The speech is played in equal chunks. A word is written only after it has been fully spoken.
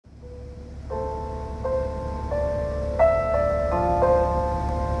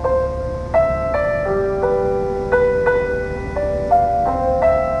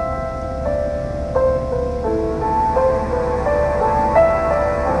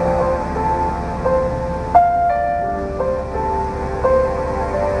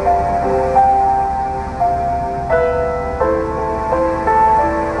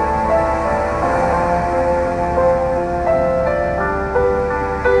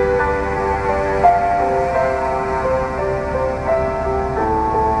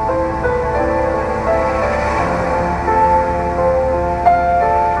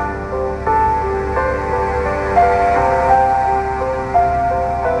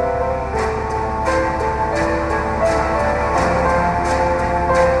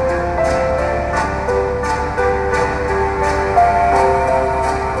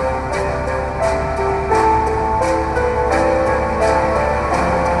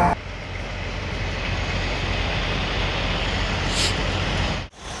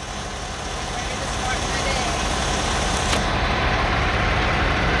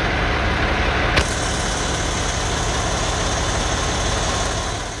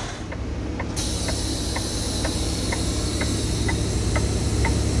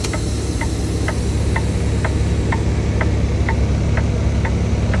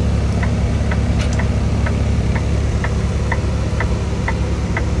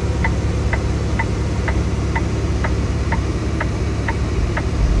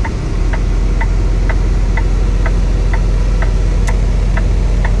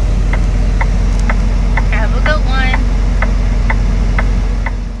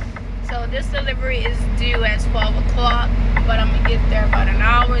delivery is due at 12 o'clock, but I'm gonna get there about an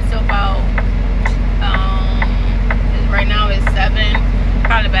hour, so about right now it's 7,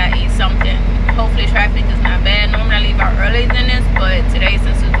 probably about 8 something. Hopefully traffic is not bad. Normally I leave out earlier than this, but today,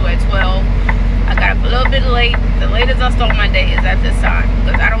 since it's due at 12, I got up a little bit late. The latest I start my day is at this time,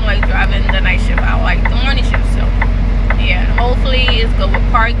 because I don't like driving the night shift. I like the morning shift. So yeah, hopefully it's good with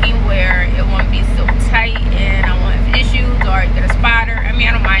parking where it won't be so tight and I won't have issues or get a spotter. I mean,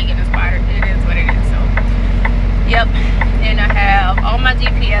 I don't mind getting a spotter. It is what it is. So yep. And I have all my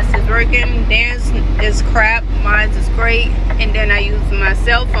GPS is working. Dan's is crap, mine's is great. And then I use my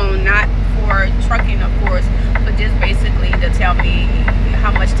cell phone, not for trucking of course, but just basically to tell me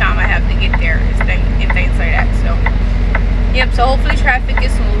how much time I have to get there and things like that. So yep, so hopefully traffic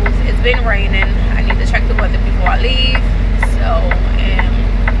is smooth. It's been raining. I need to check the weather before I leave. So and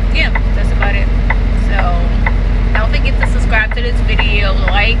yeah, that's about it. So don't forget to subscribe to this video,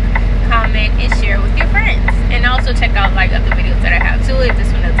 like, comment, and share with your friends. And also check out like other videos that I have too if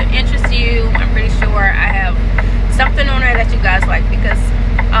this one doesn't interest you. I'm pretty sure I have something on there that you guys like, because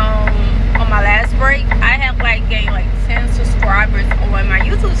on my last break I have like gained like 10 subscribers on my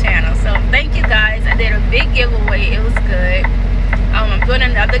YouTube channel. So thank you guys. I did a big giveaway. It was good. I'm doing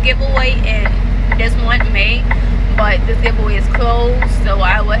another giveaway in this month, May, but this giveaway is closed, so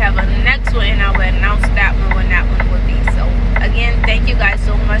I will have a next one and I will announce that one when that one will be. So again, thank you guys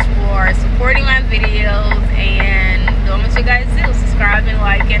so much for supporting my videos and doing what you guys do. Subscribing,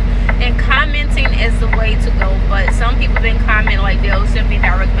 liking, and commenting is the way to go. But some people been commenting like they'll send me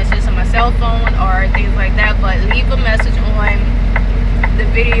direct messages on my cell phone or things like that, but leave a message on the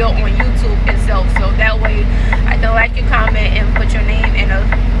video on YouTube itself, so that way I can like your comment and put your name in a,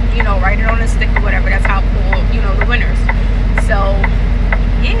 you know, write it on a stick or whatever. That's how cool, you know, the winners. So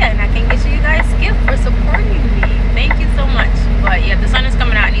yeah, and I can get you guys gift for supporting me. Thank you so much. But yeah, the sun is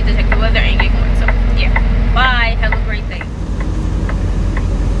coming out. I need to check the weather and get going. So yeah, bye, have a great day.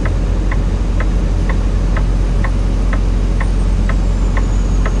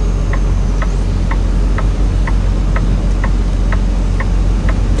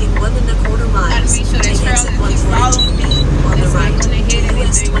 Make sure that trail is following me on the right,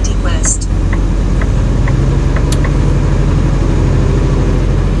 US 20 West.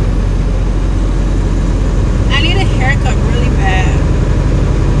 I need a haircut really bad.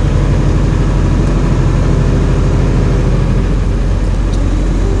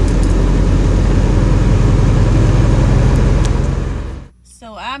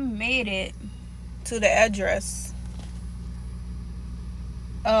 So I made it to the address.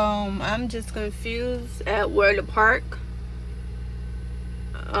 I'm just confused at where to park.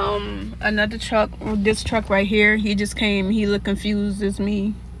 Another truck, this truck right here, he just came. He looked confused as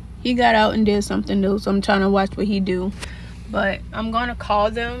me. He got out and did something new, so I'm trying to watch what he do. But I'm gonna call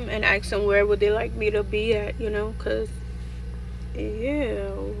them and ask them where would they like me to be at, you know, because yeah,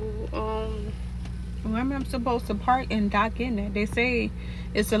 where am I supposed to park and dock in there? They say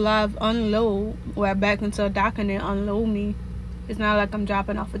it's a live unload where I back into a dock and then unload me. It's not like I'm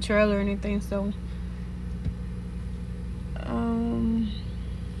dropping off a trailer or anything. So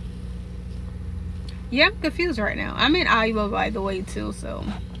yeah, I'm confused right now. I'm in Iowa, by the way, too, so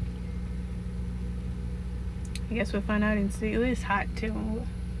I guess we'll find out and see. Oh, it's hot too.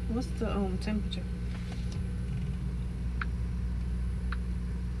 What's the temperature?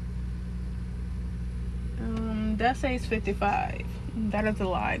 That says 55. That is a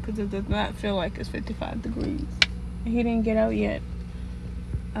lie, because it does not feel like it's 55 degrees. He didn't get out yet.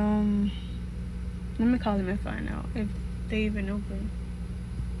 Let me call him and find out if they even open.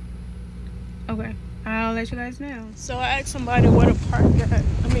 Okay, I'll let you guys know. So I asked somebody where to park at.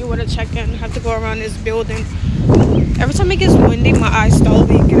 I mean, where to check in. I have to go around this building. Every time it gets windy, my eyes start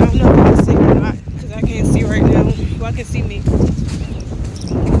leaking. I don't know if I can see or not, because I can't see right now. Well, I can see me.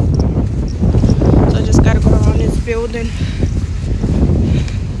 So I just gotta go around this building.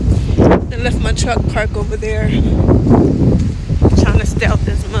 I left my truck parked over there. Trying to stay out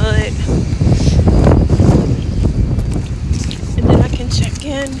this mud. And then I can check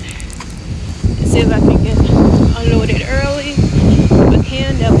in and see if I can get unloaded early. If I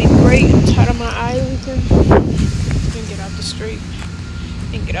can, that'll be great. I'm tired of my eye leaking. And get out the street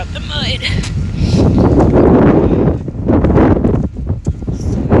and get out the mud.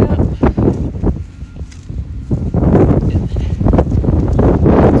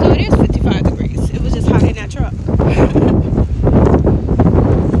 So it is 55 degrees. It was just hot in that truck.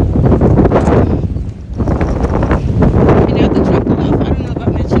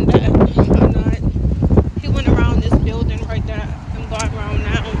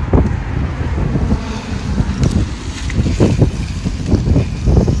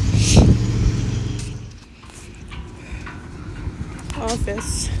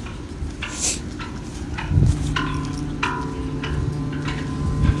 breakfast.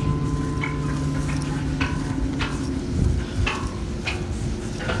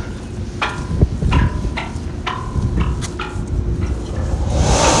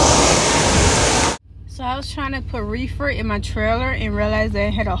 So I was trying to put reefer in my trailer and realized that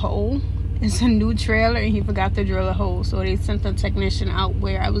it had a hole. It's a new trailer and he forgot to drill a hole. So they sent the technician out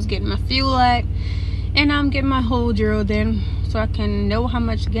where I was getting my fuel at. And I'm getting my hole drilled in so I can know how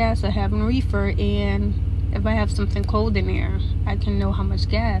much gas I have in reefer. And if I have something cold in there, I can know how much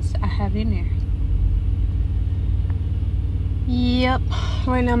gas I have in there. Yep.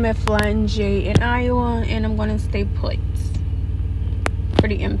 Right now I'm at Flying J in Iowa and I'm going to stay put.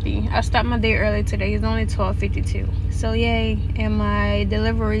 Pretty empty. I stopped my day early today. It's only 12:52, so yay. And my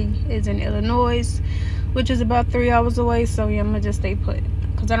delivery is in Illinois, which is about 3 hours away. So yeah, I'm gonna just stay put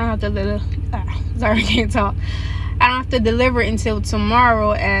because I don't have to sorry, I can't talk. I don't have to deliver until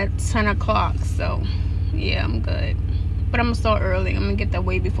tomorrow at 10 o'clock. So yeah, I'm good, but I'm gonna start early. I'm gonna get that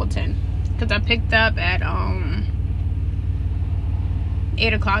way before 10 because I picked up at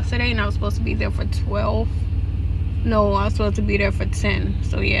 8 o'clock today and I was supposed to be there for 12. No, I was supposed to be there for 10.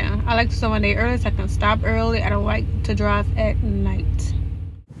 So yeah, I like to start my day early so I can stop early. I don't like to drive at night.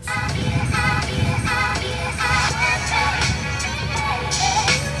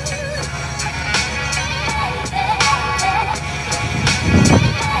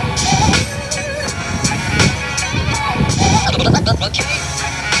 Okay.